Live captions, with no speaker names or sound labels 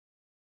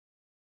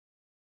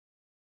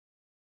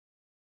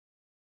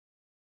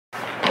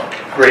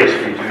Grace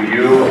be to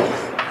you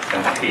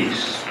and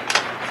peace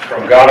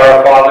from God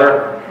our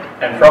Father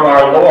and from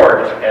our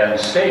Lord and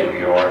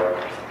Savior,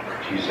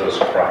 Jesus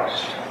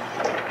Christ.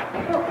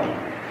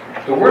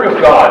 The Word of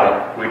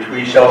God, which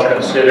we shall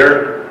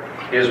consider,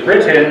 is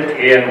written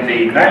in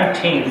the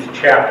 19th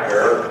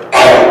chapter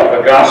of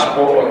the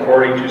Gospel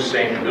according to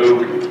St.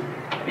 Luke,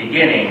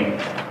 beginning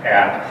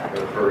at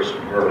the first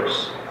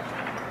verse.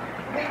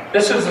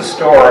 This is the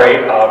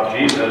story of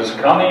Jesus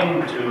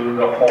coming to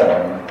the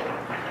home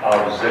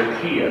of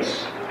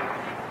Zacchaeus,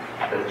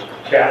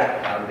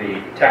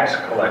 the tax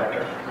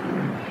collector.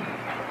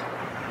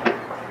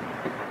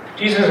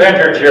 Jesus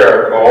entered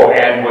Jericho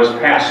and was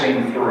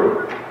passing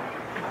through.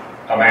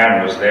 A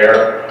man was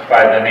there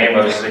by the name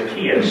of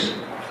Zacchaeus.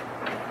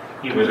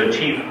 He was a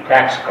chief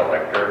tax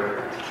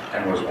collector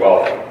and was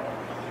wealthy.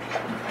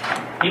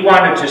 He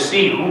wanted to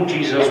see who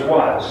Jesus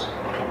was,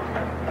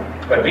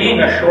 but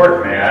being a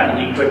short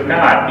man, he could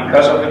not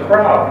because of the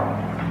crowd.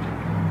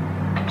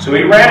 So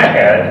he ran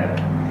ahead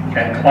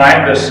and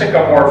climbed a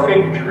sycamore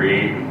fig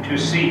tree to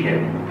see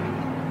him,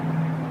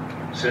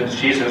 since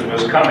Jesus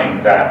was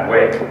coming that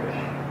way.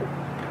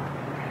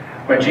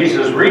 When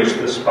Jesus reached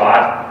the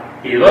spot,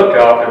 he looked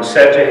up and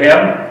said to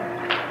him,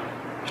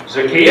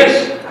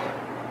 "Zacchaeus,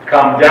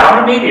 come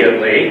down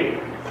immediately.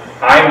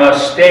 I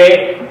must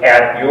stay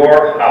at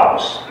your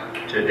house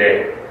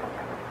today."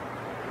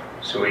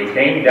 So he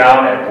came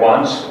down at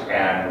once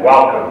and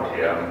welcomed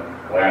him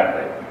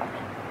gladly.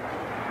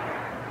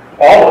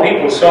 All the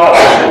people saw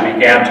this and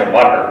began to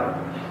mutter,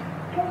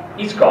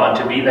 "He's gone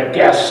to be the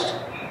guest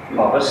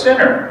of a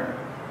sinner."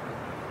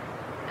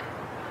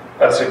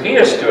 But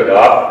Zacchaeus stood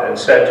up and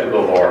said to the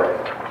Lord,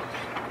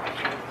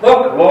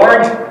 "Look,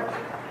 Lord,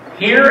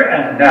 here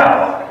and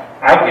now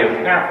I give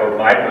half of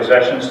my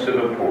possessions to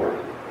the poor.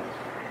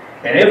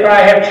 And if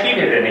I have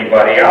cheated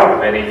anybody out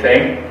of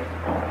anything,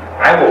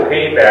 I will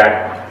pay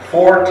back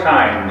 4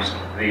 times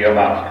the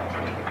amount."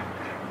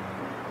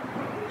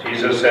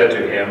 Jesus said to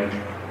him,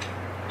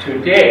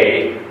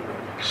 "Today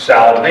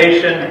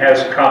salvation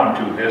has come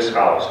to this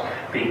house,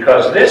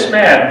 because this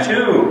man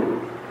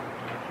too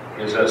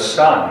is a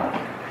son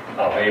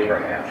of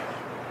Abraham.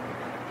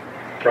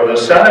 For the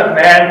Son of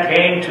Man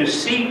came to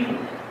seek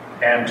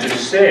and to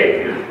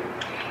save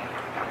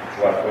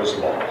what was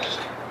lost."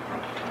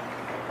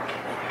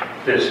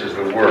 This is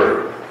the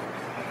word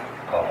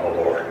of the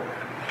Lord.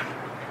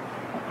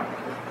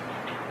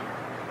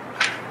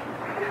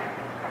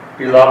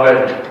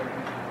 Beloved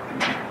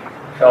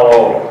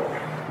fellow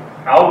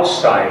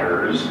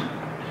outsiders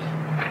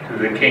to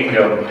the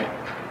kingdom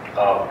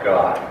of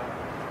God.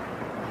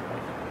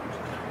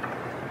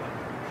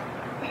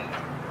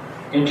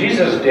 In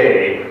Jesus'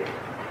 day,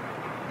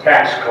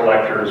 tax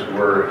collectors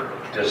were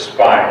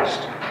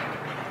despised.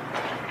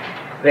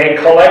 They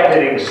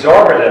collected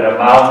exorbitant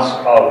amounts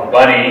of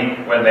money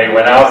when they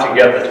went out to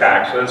get the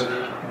taxes,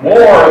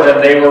 more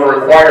than they were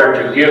required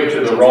to give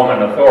to the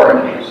Roman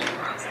authorities.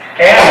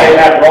 And they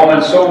had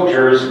Roman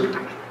soldiers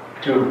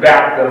to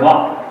back them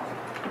up.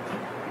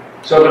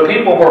 So the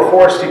people were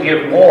forced to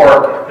give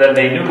more than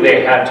they knew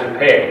they had to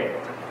pay.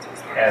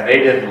 And they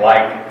didn't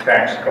like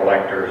tax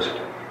collectors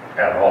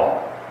at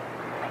all.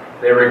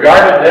 They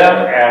regarded them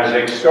as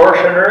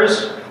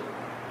extortioners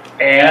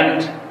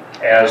and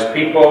as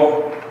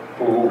people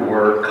who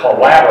were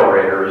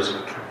collaborators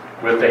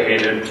with the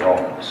hated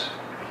Romans.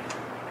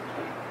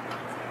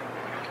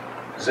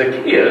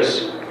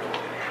 Zacchaeus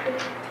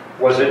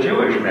was a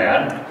Jewish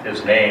man.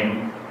 His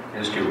name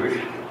is Jewish.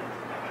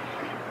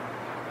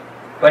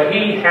 But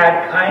he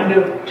had kind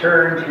of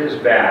turned his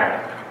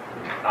back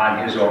on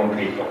his own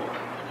people,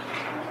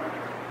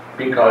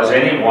 because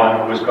anyone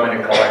who was going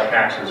to collect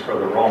taxes for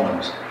the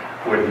Romans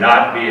would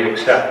not be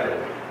accepted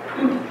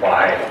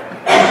by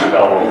his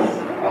fellow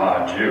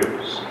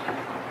Jews.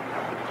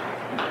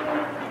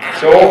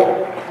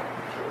 So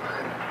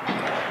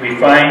we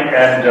find,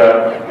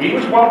 and he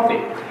was wealthy.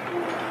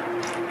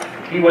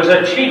 He was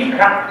a chief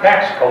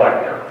tax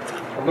collector.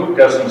 Luke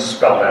doesn't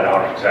spell that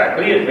out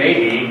exactly. It may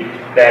be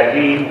that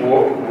he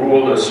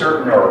ruled a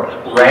certain, or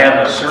ran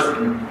a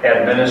certain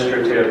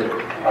administrative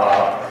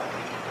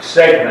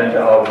segment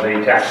of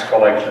the tax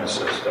collection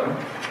system.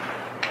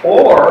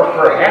 Or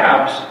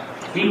perhaps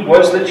he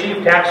was the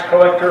chief tax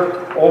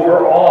collector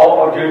over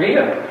all of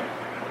Judea.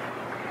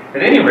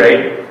 At any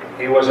rate,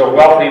 he was a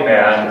wealthy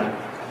man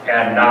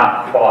and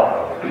not thought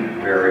of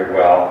very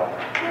well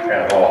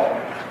at all.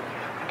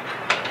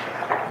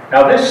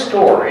 Now this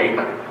story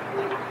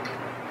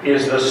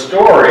is the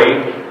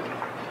story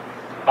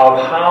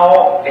of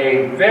how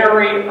a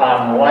very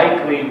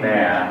unlikely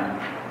man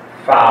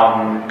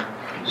found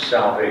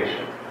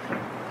salvation.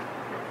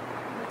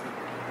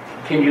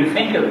 Can you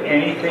think of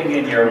anything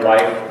in your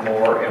life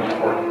more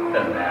important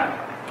than that?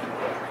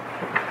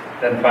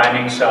 Than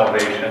finding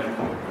salvation?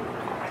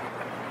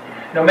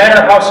 No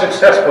matter how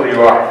successful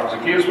you are,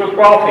 Zacchaeus was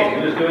wealthy.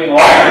 He was doing all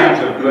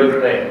kinds of good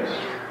things.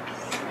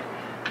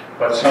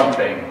 But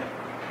something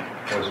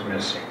was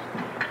missing.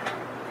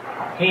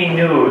 He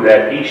knew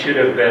that he should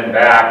have been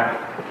back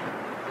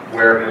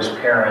where his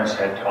parents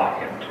had taught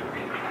him to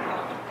be.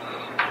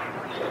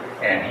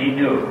 And he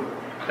knew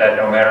that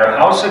no matter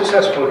how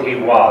successful he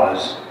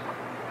was,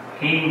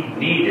 he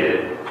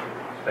needed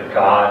the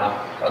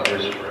God of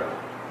Israel.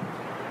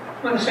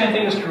 Well, the same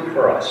thing is true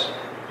for us.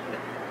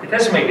 It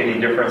doesn't make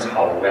any difference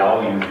how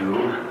well you do,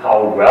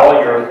 how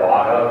well you're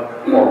thought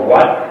of, or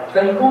what.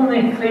 The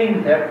only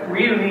thing that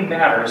really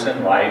matters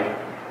in life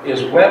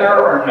is whether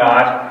or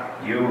not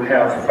you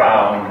have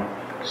found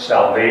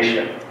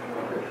salvation.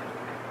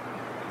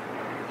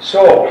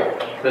 So,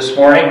 this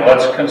morning,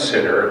 let's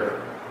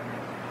consider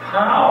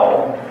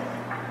how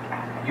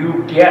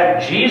you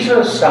get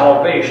Jesus'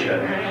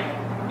 salvation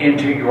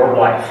into your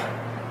life.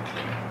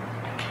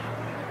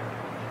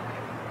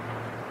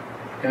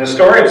 In the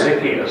story of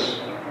Zacchaeus,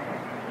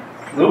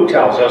 Luke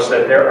tells us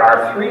that there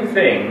are 3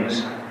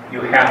 things you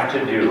have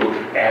to do,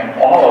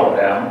 and all of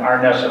them are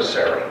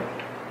necessary.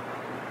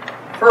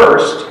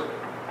 First,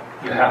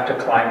 you have to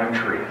climb a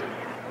tree.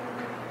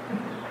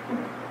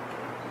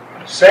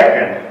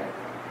 Second,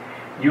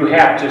 you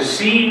have to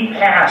see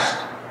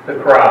past the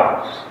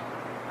crowds.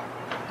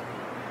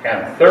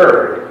 And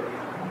third,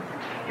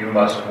 you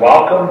must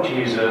welcome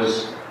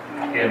Jesus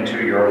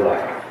into your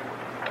life.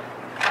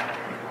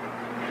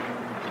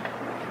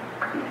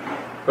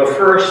 The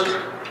first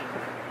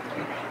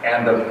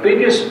and the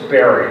biggest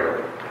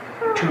barrier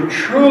to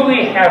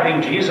truly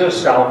having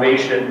Jesus'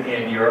 salvation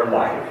in your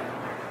life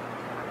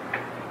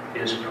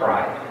is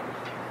pride.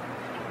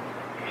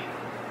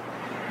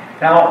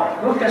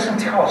 Now, Luke doesn't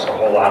tell us a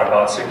whole lot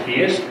about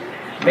Zacchaeus.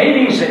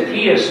 Maybe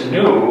Zacchaeus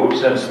knew,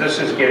 since this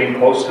is getting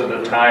close to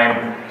the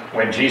time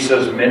when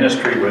Jesus'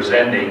 ministry was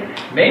ending,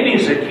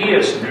 maybe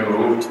Zacchaeus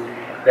knew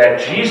that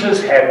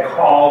Jesus had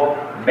called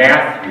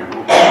Matthew,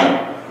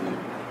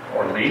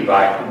 or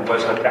Levi, who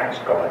was a tax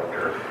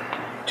collector,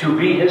 to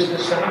be his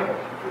disciple.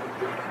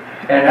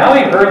 And now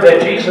he heard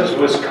that Jesus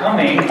was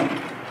coming,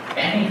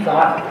 and he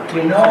thought,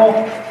 you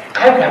know,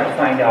 I've got to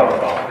find out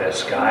about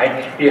this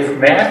guy. If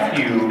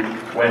Matthew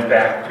went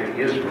back to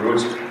his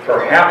roots,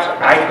 perhaps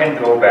I can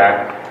go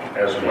back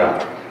as well.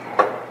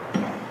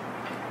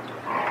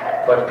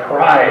 But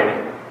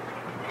pride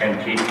can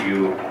keep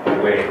you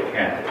away,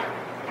 can't it?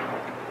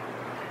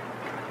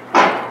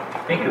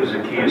 Think of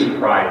Zacchaeus'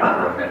 pride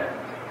for a minute.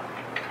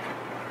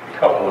 A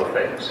couple of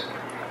things.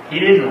 He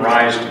didn't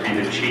rise to be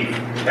the chief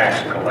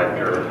tax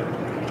collector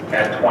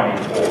at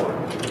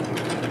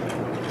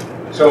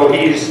 24. So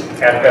he's,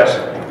 at best,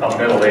 a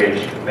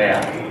middle-aged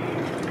man.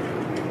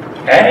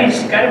 And he's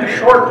kind of a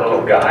short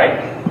little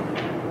guy.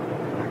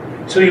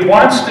 So he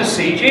wants to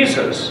see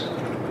Jesus.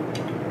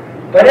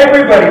 But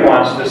everybody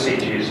wants to see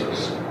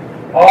Jesus.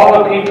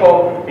 All the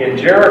people in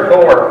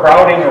Jericho are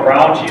crowding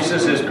around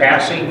Jesus is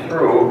passing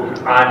through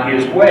on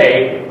his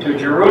way to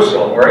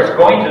Jerusalem, where he's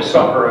going to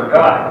suffer a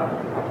God.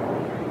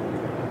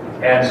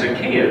 And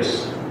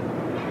Zacchaeus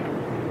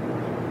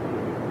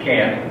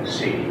can't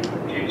see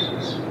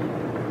Jesus.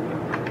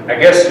 I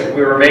guess if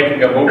we were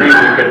making a movie,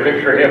 we could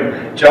picture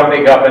him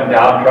jumping up and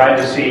down, trying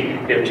to see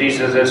if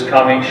Jesus is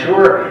coming,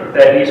 sure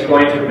that he's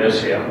going to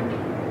miss him.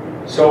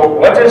 So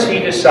what does he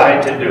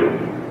decide to do?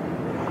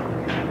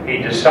 He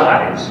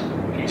decides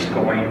he's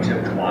going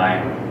to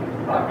climb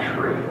a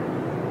tree.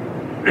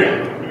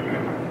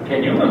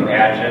 Can you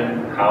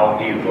imagine how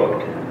he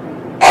looked?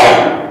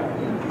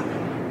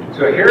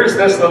 So here's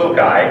this little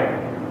guy,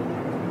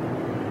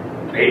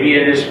 maybe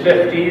in his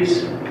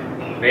 50s,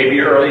 maybe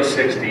early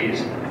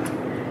 60s,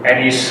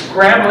 and he's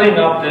scrambling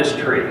up this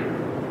tree.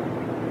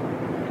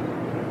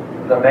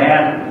 The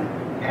man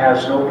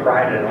has no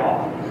pride at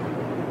all.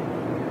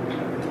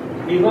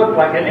 He looked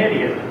like an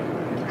idiot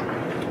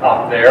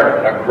up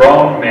there, a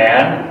grown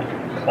man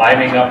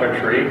climbing up a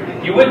tree.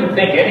 You wouldn't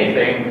think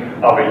anything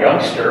of a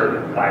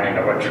youngster climbing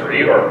up a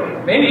tree, or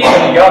maybe even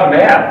a young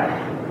man.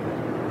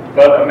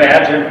 But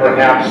imagine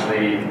perhaps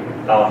the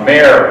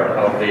mayor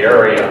of the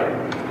area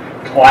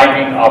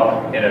climbing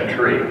up in a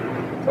tree.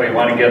 Well, you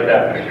want to get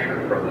that picture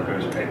from the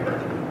newspaper.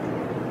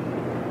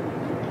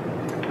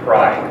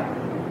 Pride.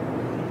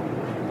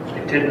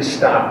 It didn't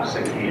stop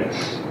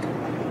Zacchaeus.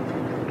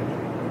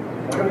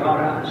 What about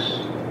us?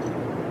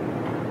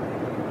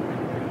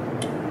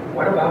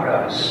 What about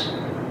us?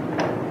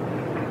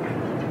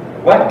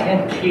 What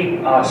can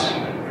keep us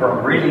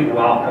from really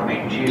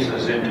welcoming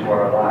Jesus into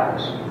our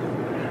lives?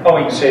 Oh,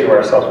 we can say to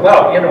ourselves,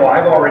 well, you know,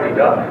 I've already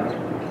done it.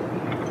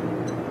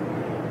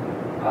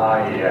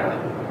 Yeah,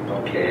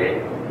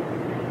 okay.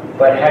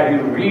 But have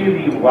you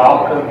really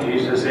welcomed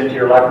Jesus into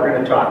your life? We're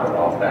going to talk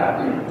about that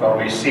when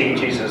we see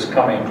Jesus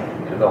coming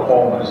to the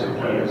home of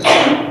Zacchaeus.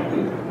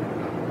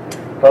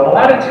 But a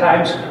lot of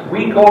times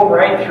we go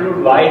right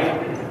through life,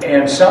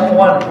 and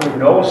someone who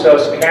knows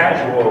us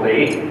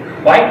casually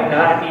might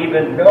not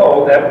even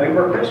know that we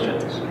were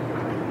Christians.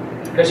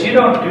 Because you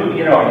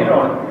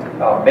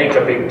don't make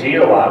a big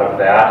deal out of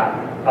that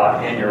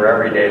in your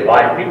everyday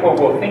life. People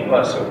will think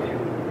less of you.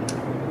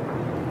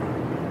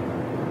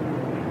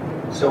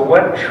 So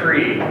what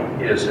tree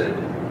is it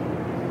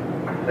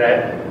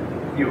that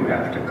you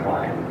have to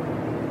climb?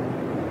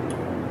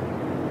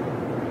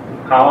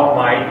 How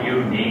might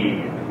you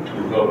need to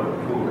look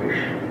foolish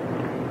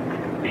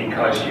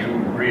because you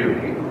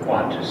really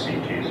want to see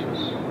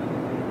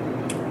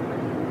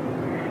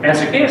And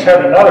Zacchaeus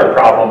had another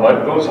problem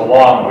that goes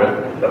along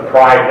with the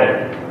pride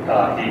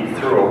that he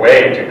threw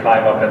away to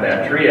climb up in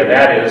that tree, and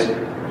that is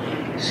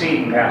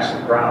seeing past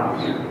the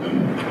crowds.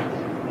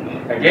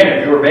 Again,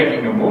 if you were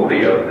making a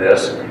movie of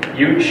this,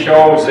 you'd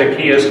show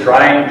Zacchaeus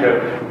trying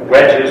to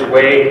wedge his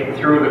way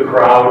through the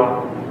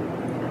crowd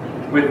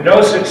with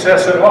no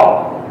success at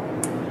all.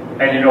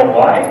 And you know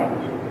why?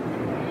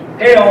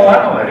 They don't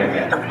want to let him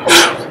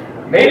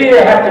in. Maybe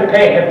they have to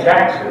pay him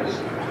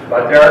taxes,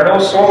 but there are no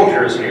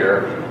soldiers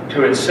here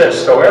to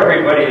insist. So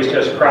everybody is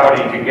just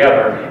crowding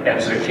together,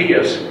 and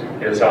Zacchaeus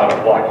is out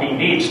of luck. He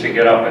needs to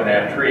get up in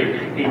that tree.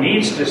 He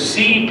needs to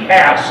see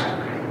past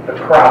the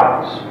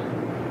crowds.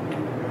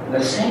 And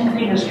the same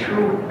thing is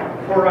true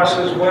for us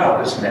as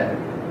well, isn't it?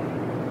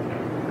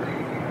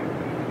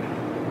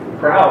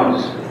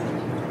 Crowds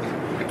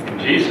in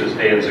Jesus'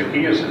 day and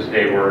Zacchaeus'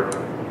 day were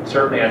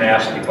certainly a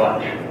nasty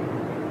bunch.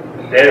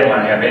 They didn't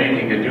want to have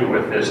anything to do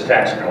with this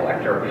tax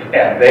collector,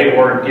 and they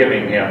weren't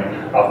giving him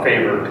a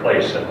favored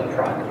place in the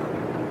front.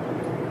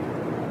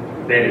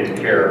 They didn't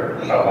care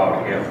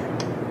about him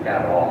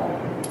at all.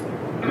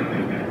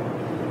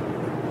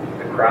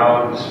 The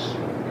crowds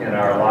in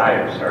our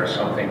lives are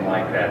something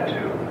like that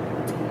too.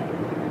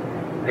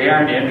 They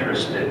aren't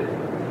interested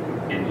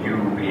in you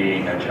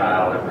being a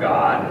child of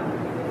God.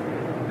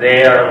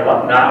 They are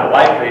not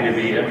likely to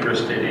be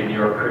interested in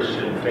your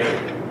Christian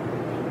faith.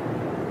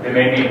 They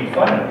may make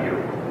fun of you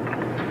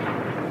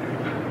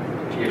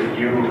if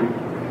you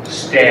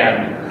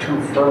stand too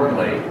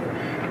firmly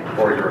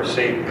for your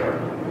Savior.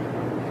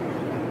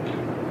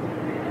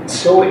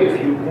 So if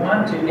you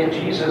want to get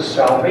Jesus'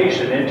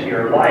 salvation into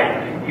your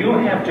life, you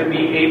have to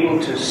be able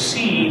to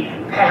see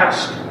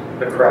past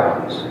the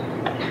crowds.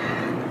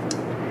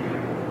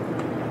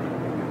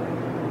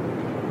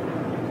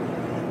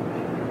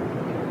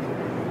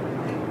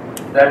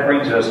 That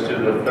brings us to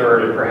the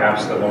third and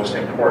perhaps the most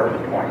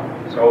important point.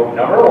 So,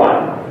 number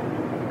one,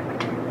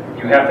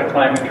 you have to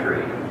climb a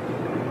tree.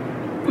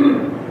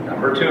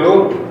 Number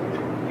two,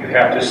 you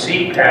have to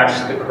see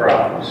past the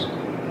crowds.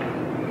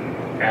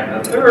 And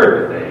the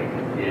third thing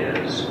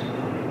is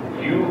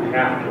you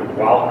have to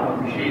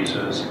welcome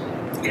Jesus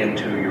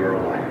into your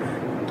life.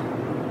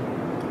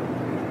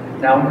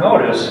 Now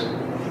notice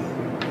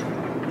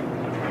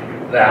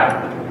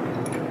that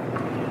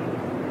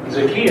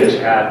Zacchaeus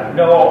had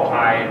no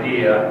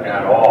idea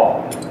at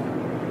all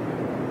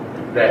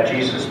that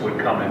Jesus would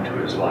come into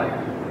his life.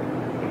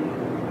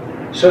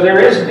 So there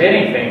isn't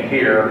anything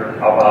here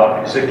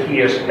about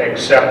Zacchaeus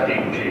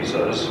accepting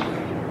Jesus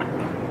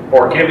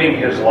or giving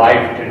his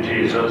life to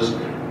Jesus.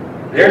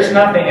 There's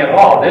nothing at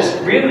all. This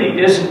really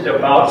isn't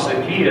about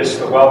Zacchaeus,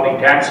 the wealthy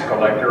tax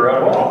collector,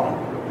 at all.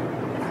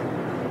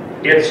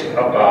 It's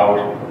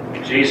about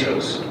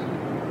Jesus.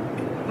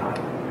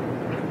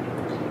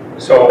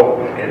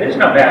 So it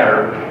isn't a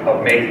matter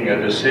of making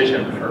a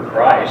decision for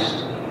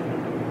Christ.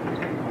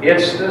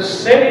 It's the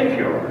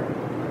Savior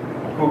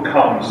who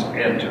comes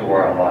into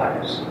our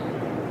lives.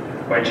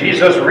 When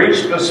Jesus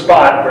reached the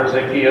spot where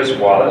Zacchaeus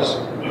was,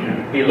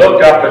 he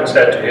looked up and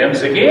said to him,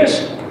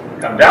 "Zacchaeus,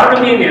 come down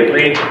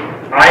immediately.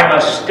 I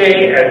must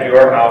stay at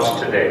your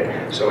house today."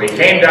 So he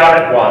came down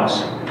at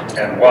once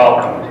and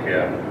welcomed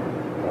him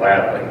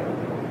gladly.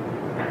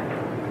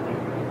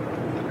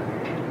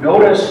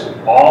 Notice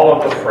all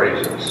of the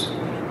phrases.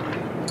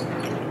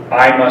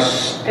 I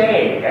must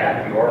stay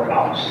at your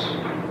house.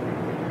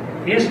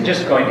 He isn't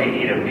just going to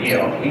eat a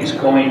meal. He's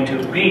going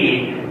to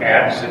be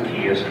at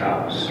Zacchaeus'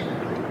 house.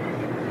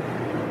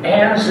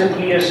 And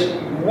Zacchaeus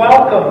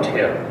welcomed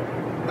him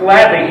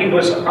gladly. He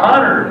was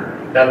honored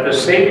that the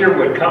Savior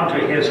would come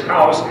to his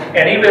house,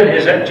 and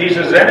even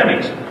Jesus'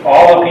 enemies.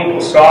 All the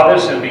people saw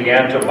this and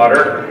began to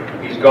mutter,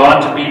 "He's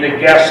gone to be the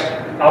guest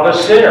of a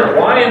sinner."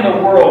 Why in the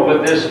world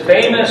would this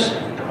famous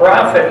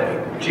prophet,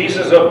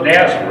 Jesus of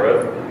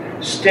Nazareth,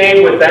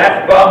 stay with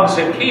that bum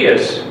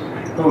Zacchaeus,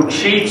 who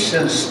cheats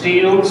and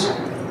steals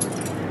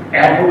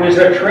and who is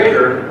a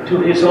traitor to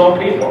his own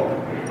people?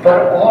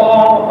 But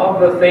all of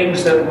the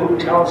things that Luke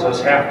tells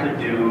us have to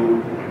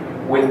do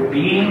with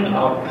being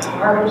a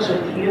part of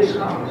Zacchaeus'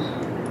 house.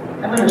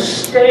 I'm going to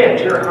stay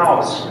at your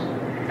house.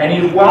 And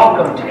he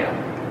welcomed him.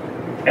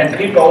 And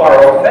people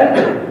are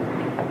offended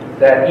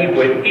that he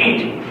would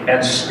eat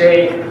and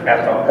stay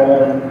at the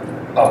home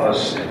of a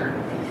sinner.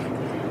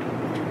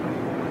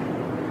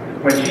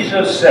 When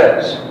Jesus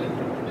says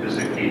to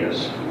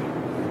Zacchaeus,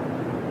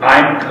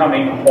 "I'm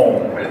coming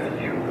home with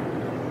you,"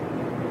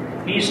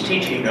 he's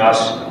teaching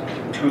us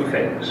two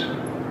things.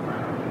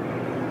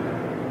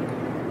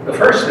 The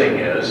first thing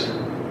is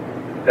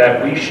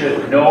that we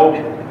should note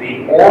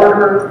the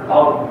order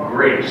of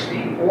grace,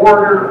 the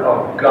order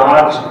of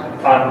God's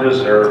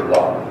undeserved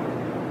love.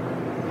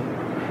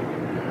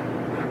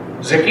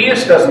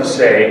 Zacchaeus doesn't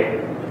say,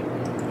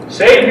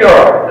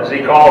 "Savior," as he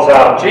calls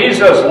out,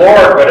 "Jesus,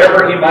 Lord,"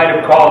 whatever he might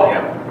have called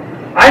him.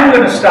 "I'm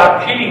going to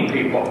stop cheating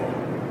people.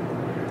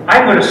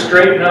 I'm going to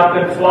straighten up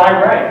and fly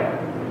right."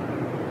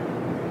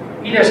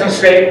 He doesn't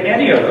say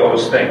any of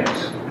those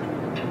things.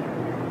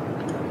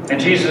 And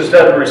Jesus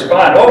doesn't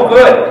respond, "Oh,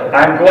 good,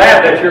 I'm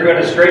glad that you're going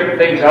to straighten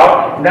things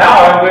out.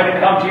 Now I'm going to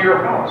come to your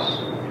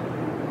house."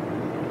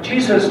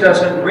 Jesus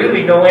doesn't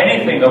really know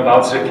anything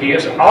about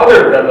Zacchaeus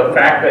other than the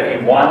fact that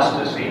he wants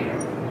to see him.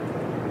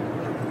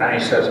 And he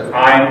says,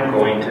 "I'm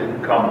going to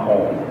come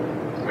home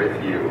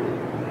with you."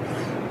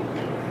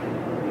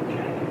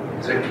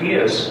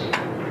 Zacchaeus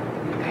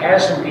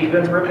hasn't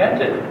even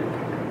repented.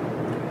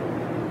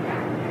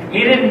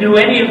 He didn't do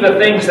any of the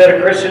things that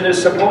a Christian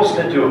is supposed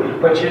to do.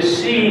 But you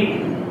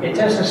see, it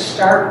doesn't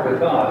start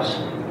with us.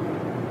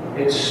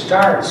 It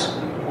starts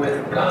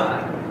with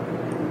God.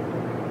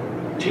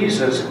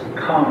 Jesus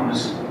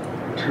comes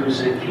to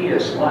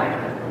Zacchaeus' life.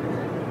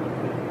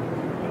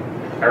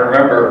 I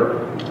remember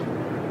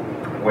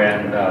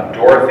when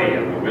Dorothy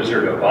in The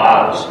Wizard of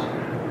Oz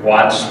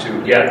wants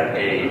to get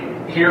a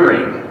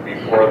hearing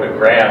before the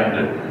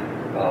grand,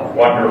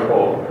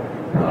 wonderful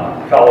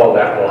fellow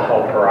that will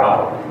help her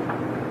out.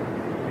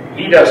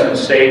 He doesn't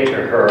say to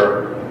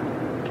her,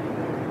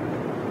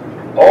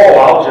 "Oh,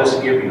 I'll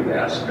just give you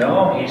this."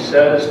 No, he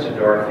says to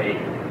Dorothy,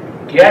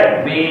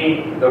 "Get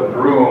me the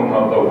broom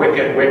of the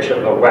Wicked Witch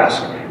of the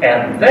West,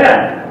 and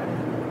then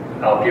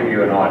I'll give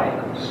you an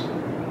audience."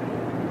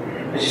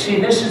 But you see,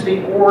 this is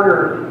the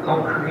order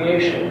of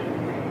creation.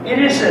 It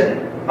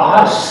isn't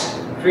us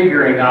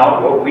figuring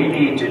out what we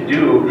need to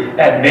do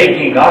and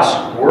making us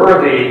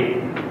worthy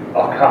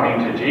of coming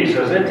to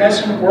Jesus. It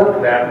doesn't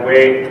work that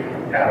way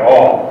at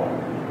all.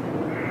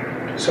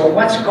 So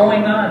what's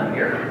going on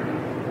here?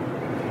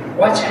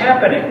 What's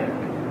happening?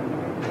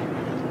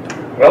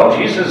 Well,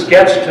 Jesus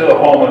gets to the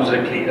home of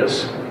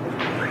Zacchaeus,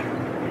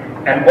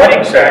 and what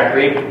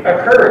exactly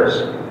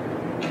occurs?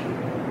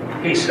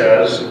 He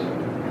says,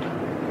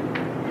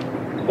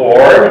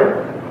 "Lord,"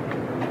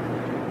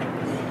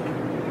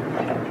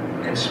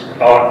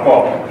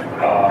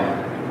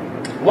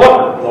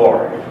 "Look,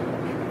 Lord,"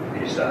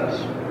 he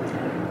says.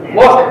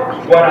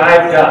 "Look what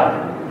I've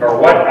done, or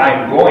what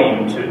I'm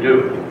going to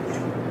do."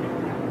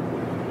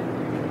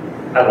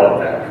 I love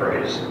that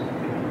phrase.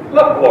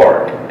 "Look,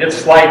 Lord."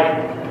 It's like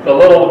the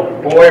little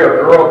boy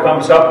or girl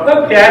comes up,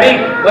 "Look, Daddy,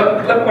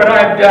 look what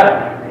I've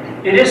done."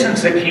 It isn't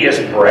Zacchaeus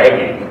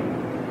bragging.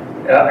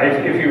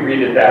 If you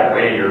read it that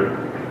way,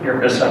 you're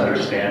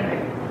misunderstanding.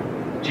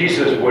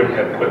 Jesus would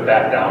have put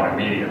that down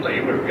immediately.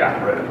 He would have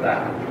gotten rid of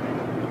that.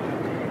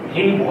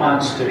 He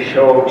wants to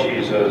show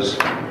Jesus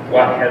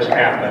what has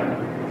happened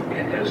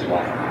in his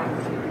life.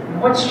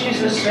 What's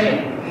Jesus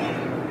saying?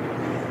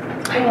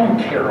 "I don't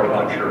care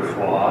about your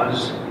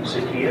flaws,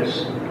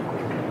 Zacchaeus.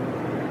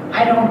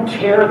 I don't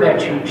care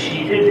that you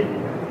cheated,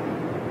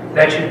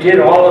 that you did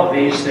all of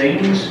these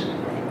things.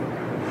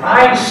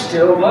 I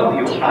still love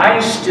you. I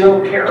still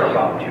care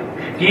about you."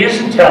 He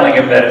isn't telling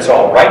him that it's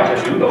all right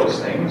to do those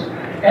things.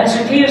 And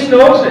Zacchaeus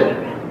knows it.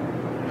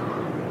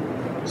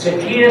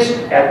 Zacchaeus,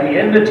 at the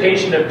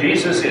invitation of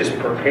Jesus, is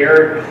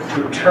prepared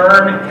to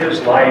turn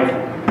his life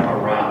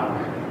around.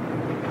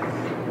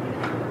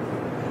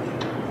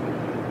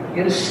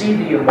 You see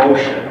the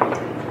emotion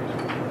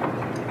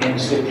in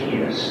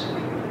Zacchaeus.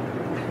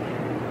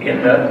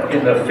 In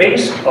the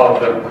face of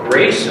the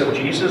grace of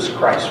Jesus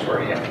Christ for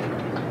him,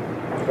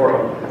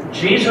 for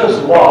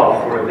Jesus'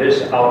 love for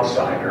this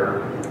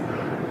outsider,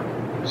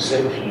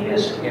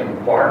 Zacchaeus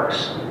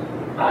embarks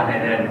on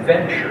an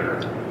adventure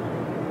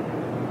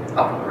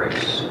of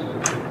grace,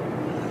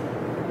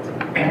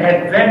 an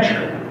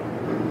adventure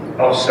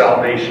of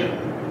salvation.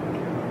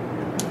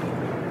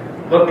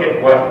 Look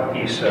at what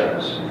he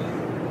says.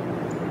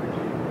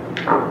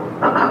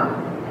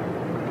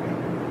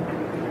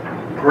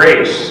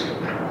 Grace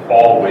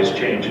always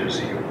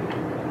changes you.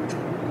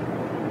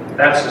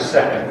 That's the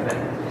second thing.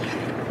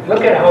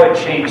 Look at how it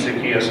changed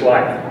Zacchaeus'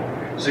 life.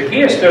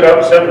 Zacchaeus stood up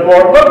and said to the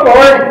Lord, "Look,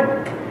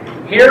 Lord,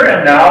 here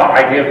and now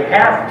I give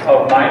half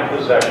of my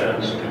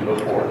possessions to the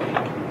poor.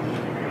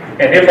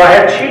 And if I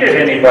have cheated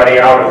anybody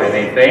out of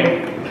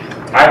anything,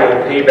 I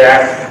will pay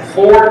back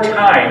 4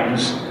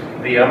 times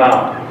the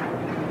amount."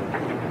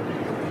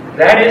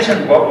 That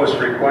isn't what was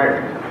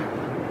required.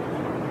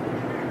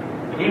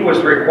 He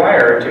was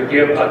required to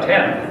give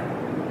 1/10,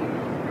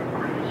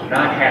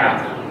 not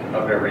half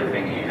of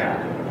everything he had.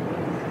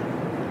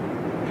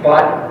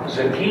 But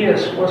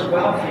Zacchaeus was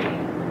wealthy.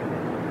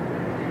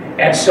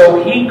 And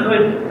so he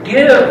could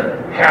give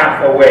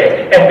half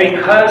away. And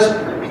because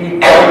he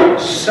felt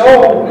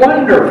so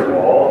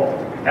wonderful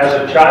as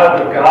a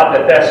child of God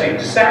that that's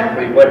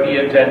exactly what he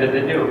intended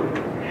to do.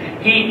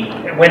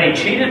 When he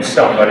cheated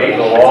somebody,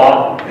 the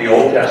law, the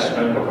Old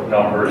Testament book of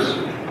Numbers,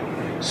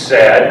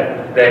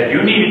 said that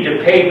you needed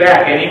to pay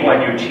back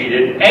anyone you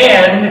cheated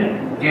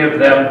and give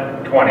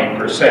them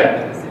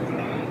 20%.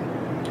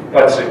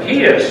 But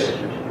Zacchaeus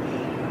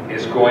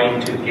is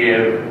going to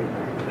give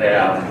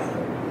them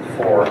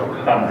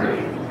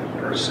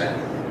 400%.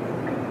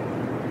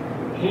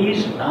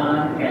 He's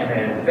on an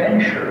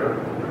adventure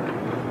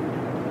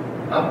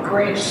of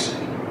grace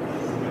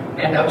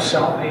and of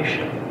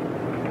salvation.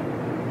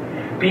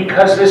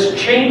 Because this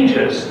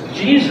changes.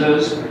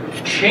 Jesus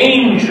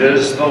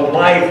changes the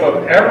life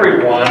of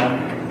everyone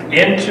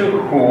into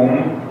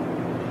whom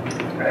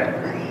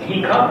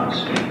He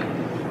comes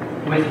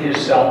with his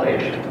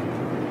salvation.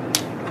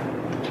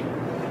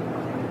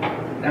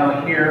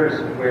 Now here's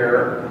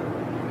where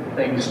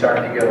things start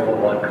to get a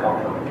little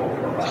uncomfortable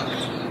for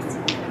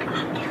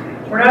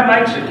us. We're not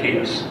like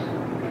Zacchaeus.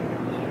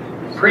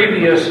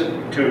 Previous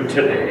to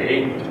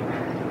today,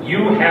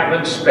 you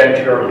haven't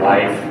spent your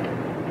life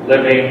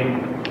living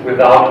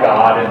without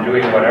God and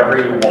doing whatever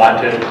you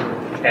wanted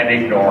and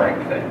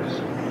ignoring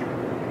things.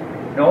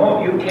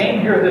 No, you came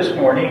here this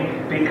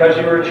morning because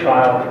you're a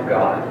child of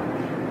God.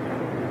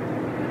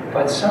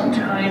 But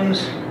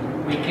sometimes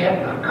we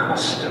get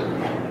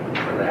accustomed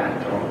to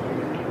that, don't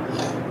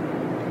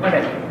we? We want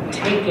to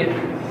take it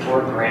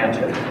for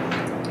granted.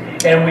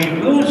 And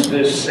we lose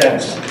this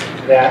sense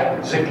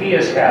that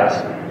Zacchaeus has,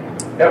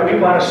 that we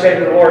want to say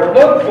to the Lord,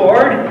 look,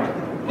 Lord,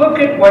 look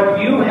at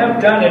what you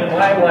have done in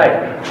my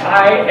life.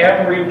 I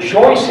am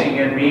rejoicing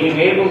in being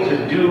able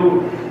to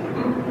do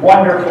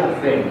wonderful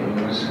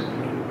things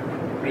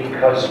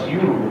because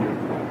you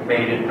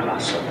made it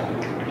possible.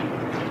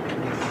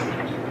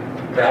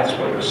 That's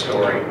what the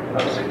story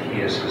of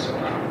Zacchaeus is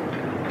about.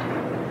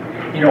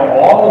 You know,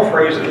 all the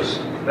phrases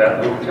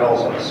that Luke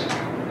tells us,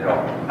 you know,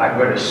 I'm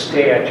going to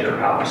stay at your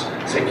house.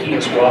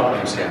 Zacchaeus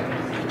welcomes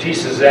him.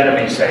 Jesus'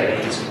 enemies say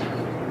he's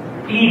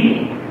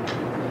eating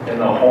in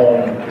the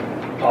home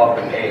of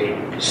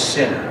a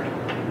sinner.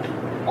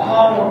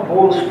 All of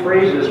those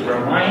phrases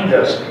remind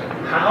us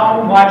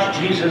how much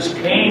Jesus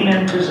came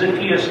into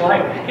Zacchaeus'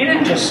 life. He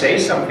didn't just say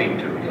something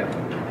to him.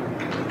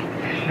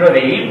 You know,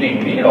 the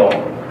evening meal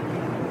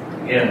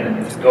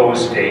in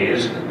those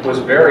days was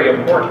very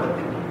important.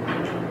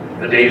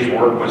 The day's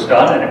work was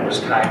done and it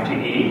was time to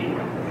eat.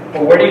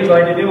 Well, what are you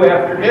going to do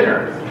after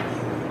dinner?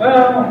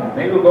 Well,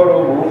 maybe we'll go to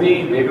a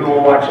movie, maybe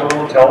we'll watch a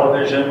little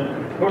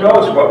television. Who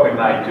knows what we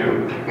might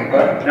do?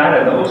 But not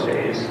in those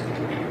days.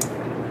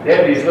 They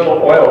had these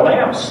little oil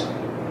lamps.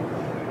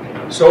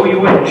 So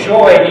you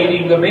enjoyed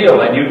eating the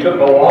meal, and you took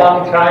a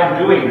long time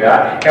doing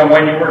that, and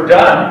when you were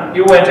done,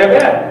 you went to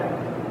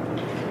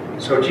bed.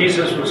 So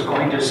Jesus was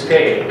going to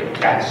stay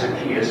at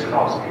Zacchaeus'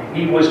 house.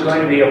 He was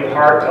going to be a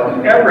part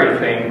of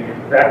everything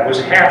that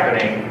was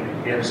happening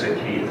in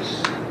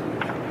Zacchaeus.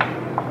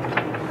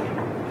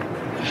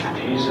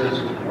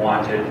 Jesus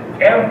wanted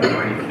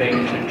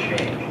everything to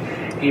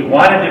change. He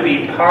wanted to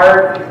be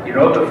part, you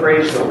know the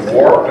phrase, the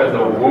warp and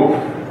the woof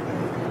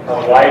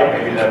of life?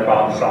 Maybe that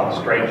sounds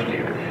strange to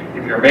you.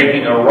 If you're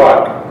making a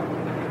rug,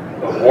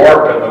 the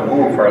warp and the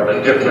woof are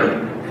the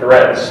different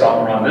threads.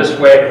 Some run this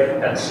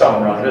way and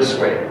some run this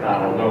way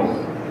on a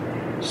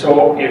loom.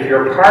 So if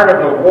you're part of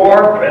the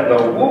warp and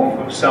the woof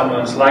of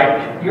someone's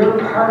life, you're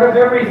part of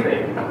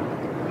everything.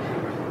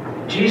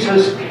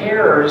 Jesus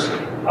cares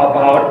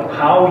about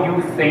how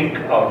you think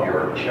of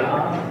your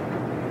job,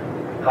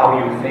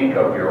 how you think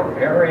of your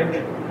marriage,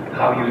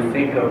 how you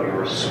think of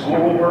your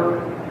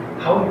schoolwork,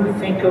 how you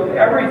think of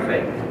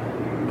everything.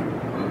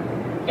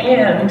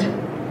 And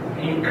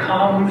he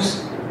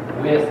comes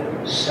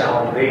with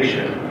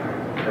salvation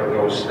for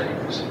those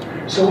things.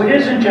 So it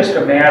isn't just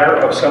a matter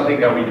of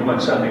something that we do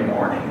on Sunday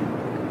morning.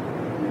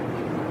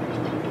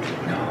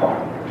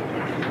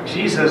 No.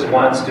 Jesus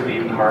wants to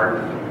be part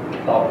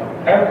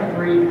of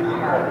every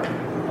part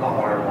of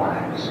our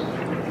lives.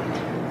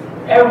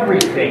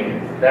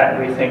 Everything that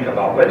we think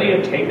about, whether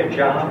you take a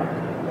job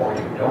or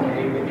you don't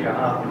take a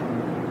job,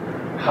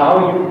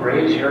 how you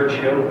raise your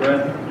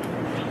children,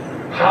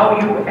 how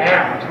you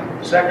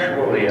act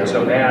sexually as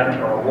a man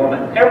or a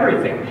woman,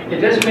 everything. It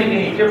doesn't make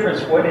any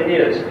difference what it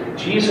is.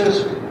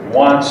 Jesus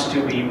wants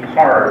to be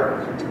part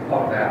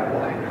of that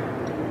life.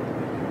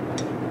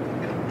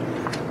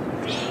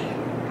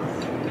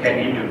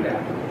 Can he do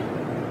that?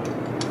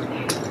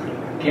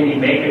 Can he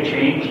make a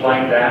change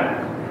like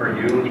that for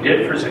you? He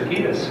did for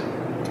Zacchaeus.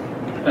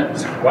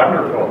 It's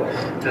wonderful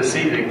to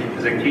see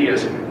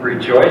Zacchaeus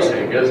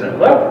rejoicing, isn't it?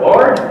 Look,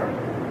 Lord,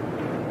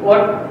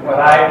 look what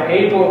I'm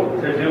able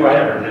to do. I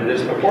never did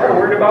this before. I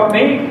worried about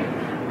me.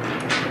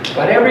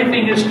 But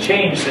everything has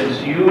changed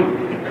since you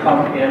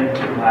come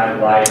into my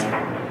life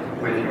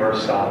with your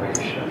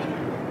salvation.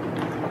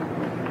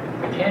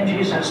 But can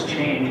Jesus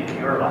change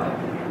your life?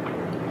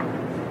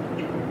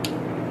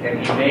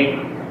 Can he make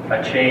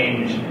a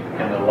change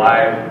in the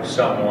life of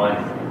someone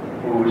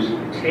who's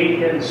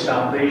taken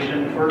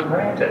salvation for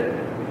granted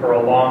for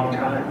a long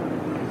time?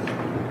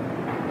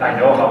 I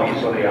know how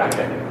easily I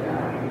can do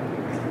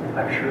that.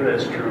 I'm sure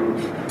that's true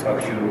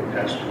of you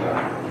as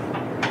well.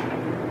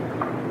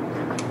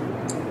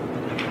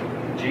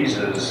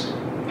 Jesus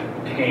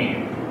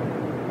came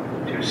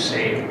to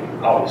save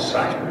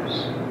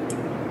outsiders.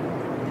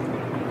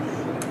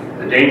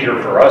 The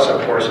danger for us,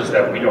 of course, is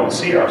that we don't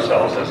see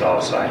ourselves as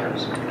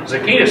outsiders.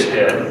 Zacchaeus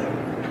did.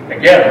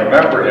 Again,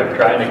 remember him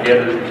trying to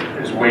get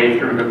his way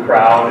through the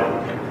crowd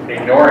and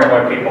ignoring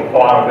what people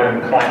thought of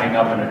him, climbing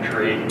up in a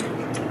tree.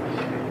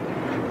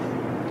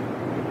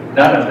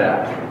 None of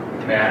that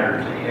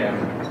mattered to him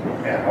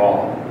at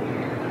all.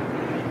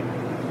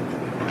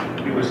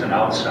 He was an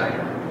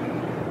outsider,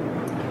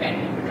 and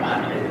he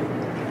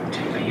wanted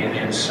to be an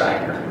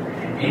insider.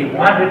 He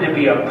wanted to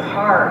be a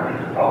part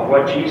of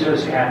what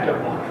Jesus had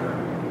to offer.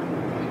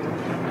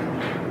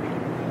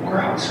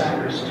 We're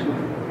outsiders too.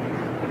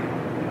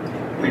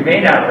 We may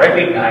not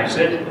recognize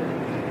it.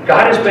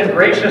 God has been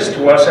gracious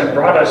to us and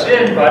brought us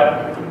in,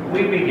 but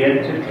we begin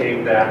to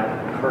take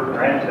that for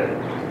granted.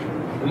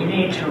 We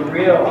need to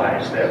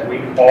realize that we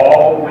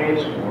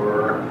always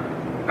were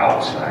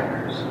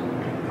outsiders.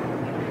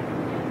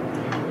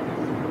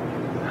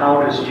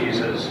 How does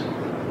Jesus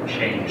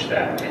change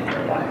that in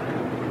your life?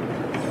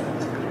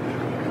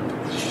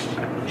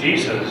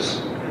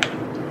 Jesus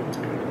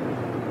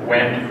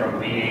went from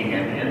being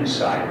an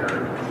insider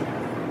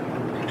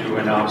to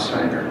an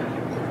outsider.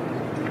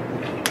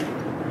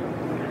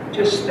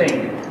 Just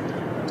think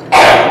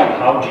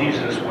how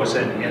Jesus was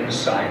an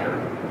insider.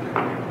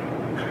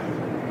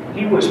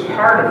 He was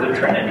part of the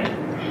Trinity.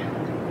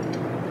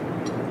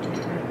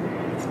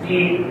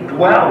 He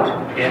dwelt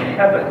in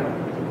heaven.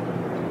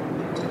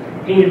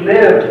 He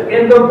lived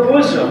in the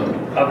bosom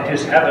of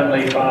his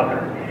heavenly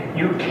Father.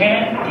 You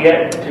can't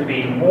get to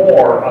be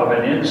more of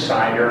an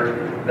insider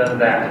than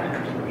that.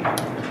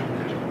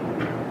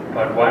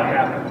 But what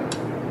happened?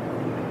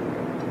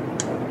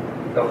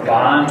 The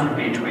bond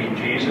between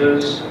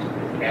Jesus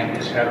and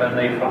his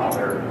heavenly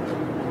Father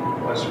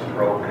was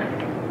broken.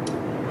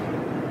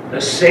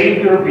 The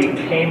Savior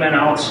became an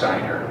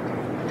outsider.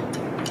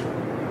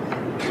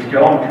 You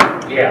don't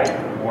get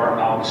more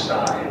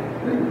outside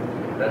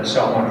than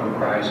someone who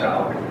cries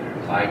out,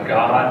 my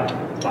God,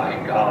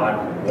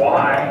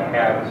 why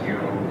have you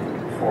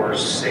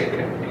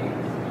forsaken me?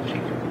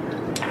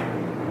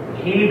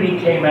 He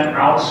became an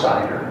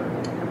outsider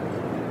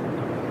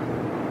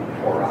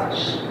for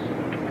us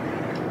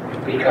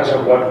because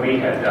of what we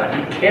had done.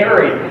 He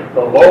carried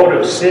the load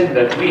of sin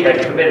that we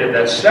had committed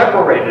that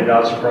separated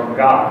us from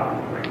God,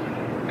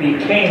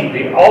 became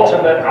the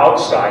ultimate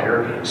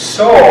outsider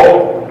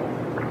so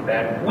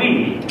that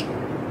we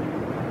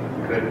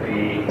could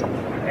be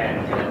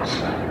an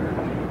insider.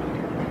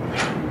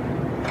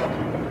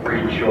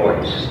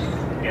 Rejoice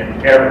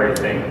in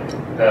everything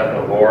that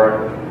the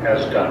Lord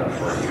has done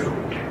for you.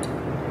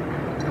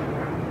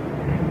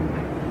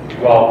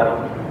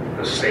 Welcome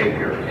the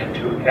Savior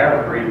into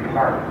every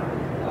part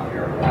of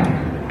your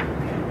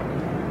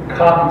life.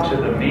 Come to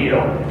the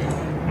meal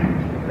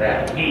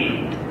that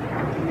He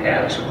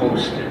has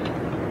hosted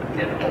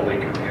in Holy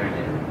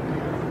Communion.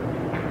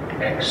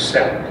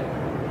 Accept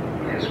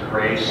His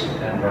grace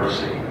and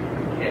mercy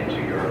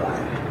into your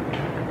life.